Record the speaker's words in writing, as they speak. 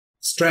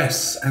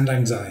Stress and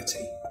anxiety.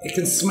 It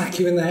can smack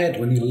you in the head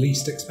when you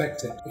least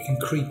expect it. It can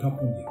creep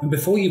up on you. And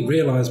before you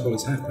realise what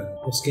has happened,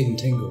 your skin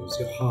tingles,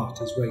 your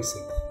heart is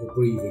racing, your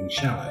breathing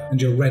shallow,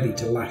 and you're ready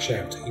to lash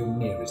out at your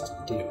nearest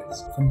and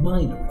dearest for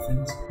minor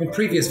offence. In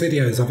previous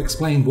videos, I've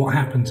explained what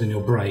happens in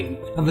your brain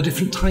and the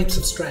different types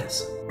of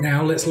stress.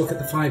 Now let's look at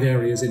the 5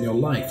 areas in your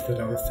life that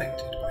are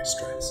affected by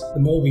stress.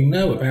 The more we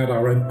know about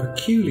our own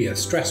peculiar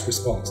stress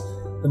response,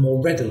 the more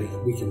readily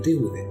we can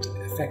deal with it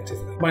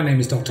effectively. My name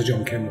is Dr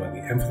John Kenworthy,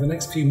 and for the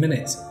next few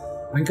minutes,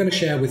 I'm going to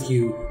share with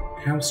you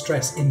how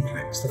stress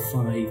impacts the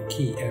 5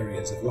 key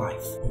areas of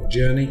life. Your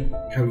journey,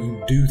 how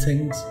you do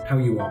things, how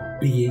you are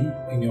being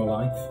in your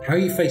life, how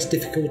you face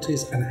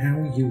difficulties, and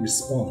how you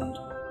respond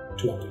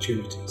to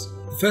opportunities.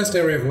 The first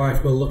area of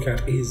life we'll look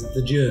at is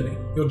the journey.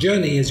 Your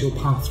journey is your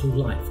path through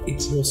life.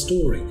 It's your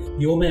story,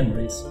 your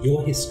memories,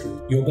 your history,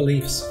 your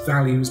beliefs,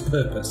 values,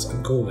 purpose,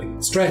 and calling.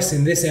 Stress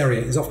in this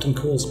area is often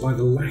caused by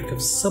the lack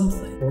of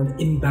something or an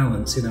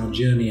imbalance in our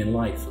journey in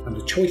life and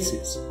the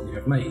choices we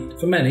have made.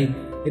 For many,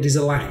 it is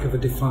a lack of a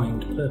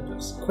defined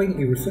purpose,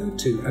 quaintly referred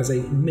to as a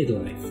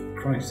midlife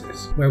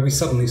crisis, where we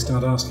suddenly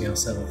start asking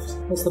ourselves,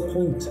 what's the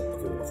point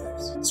of all of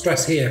this?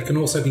 Stress here can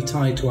also be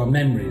tied to our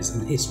memories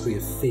and history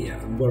of fear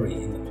and worry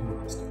in the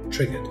past,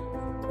 triggered in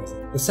the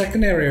present. The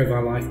second area of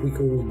our life we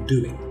call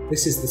doing.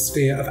 This is the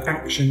sphere of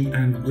action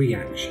and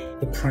reaction,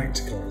 the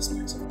practical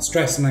aspects of it.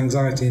 Stress and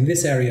anxiety in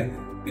this area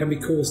can be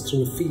caused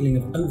through a feeling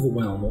of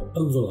overwhelm or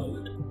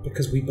overload,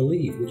 because we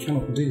believe we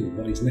cannot do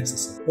what is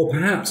necessary. Or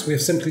perhaps we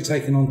have simply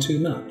taken on too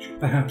much.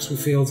 Perhaps we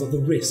feel that the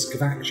risk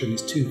of action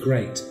is too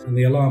great and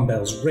the alarm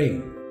bells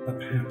ring, that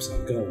perhaps our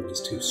goal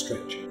is too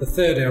stretching. The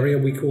third area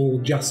we call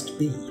just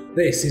be.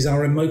 This is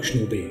our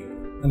emotional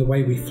being and the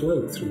way we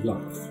flow through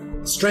life.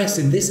 Stress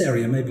in this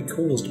area may be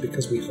caused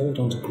because we hold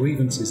on to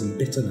grievances and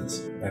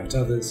bitterness about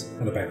others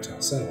and about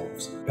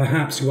ourselves.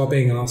 Perhaps you are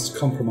being asked to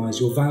compromise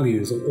your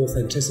values or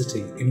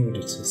authenticity in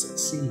order to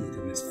succeed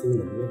in this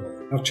fallen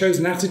world. Our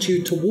chosen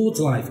attitude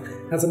towards life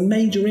has a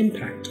major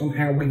impact on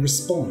how we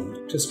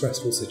respond to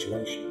stressful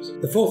situations.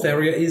 The fourth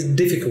area is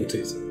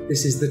difficulties.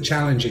 This is the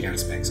challenging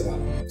aspects of our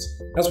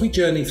lives. As we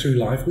journey through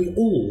life, we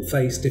all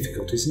face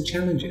difficulties and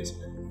challenges.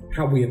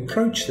 How we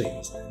approach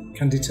these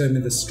can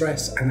determine the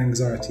stress and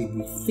anxiety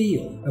we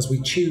feel as we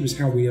choose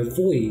how we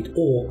avoid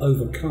or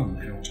overcome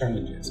our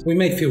challenges. We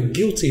may feel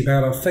guilty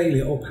about our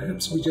failure, or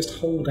perhaps we just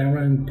hold our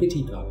own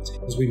pity party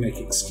as we make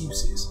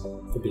excuses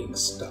for being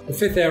stuck. The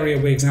fifth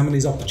area we examine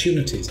is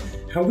opportunities,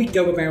 how we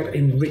go about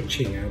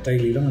enriching our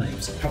daily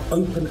lives, how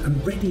open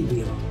and ready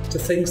we are to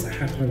things that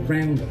happen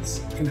around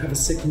us can have a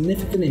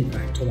significant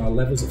impact on our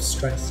levels of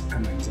stress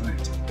and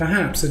anxiety.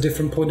 Perhaps a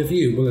different point of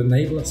view will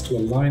enable us to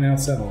align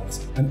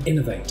ourselves and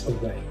innovate a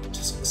way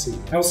to succeed.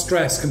 Our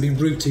stress can be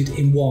rooted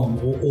in one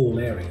or all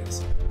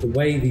areas. The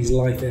way these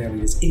life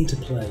areas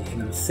interplay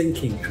in our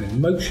thinking and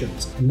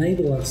emotions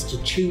enable us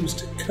to choose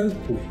to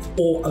cope with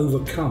or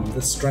overcome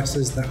the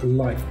stresses that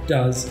life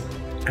does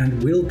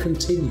and will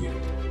continue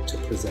to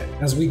present.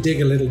 As we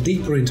dig a little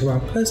deeper into our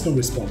personal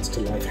response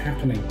to life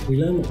happening, we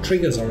learn what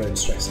triggers our own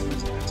stress and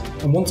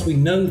anxiety. And once we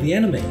know the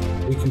enemy,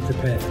 we can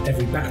prepare for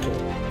every battle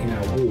in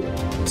our war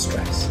on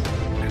stress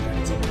and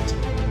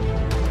anxiety.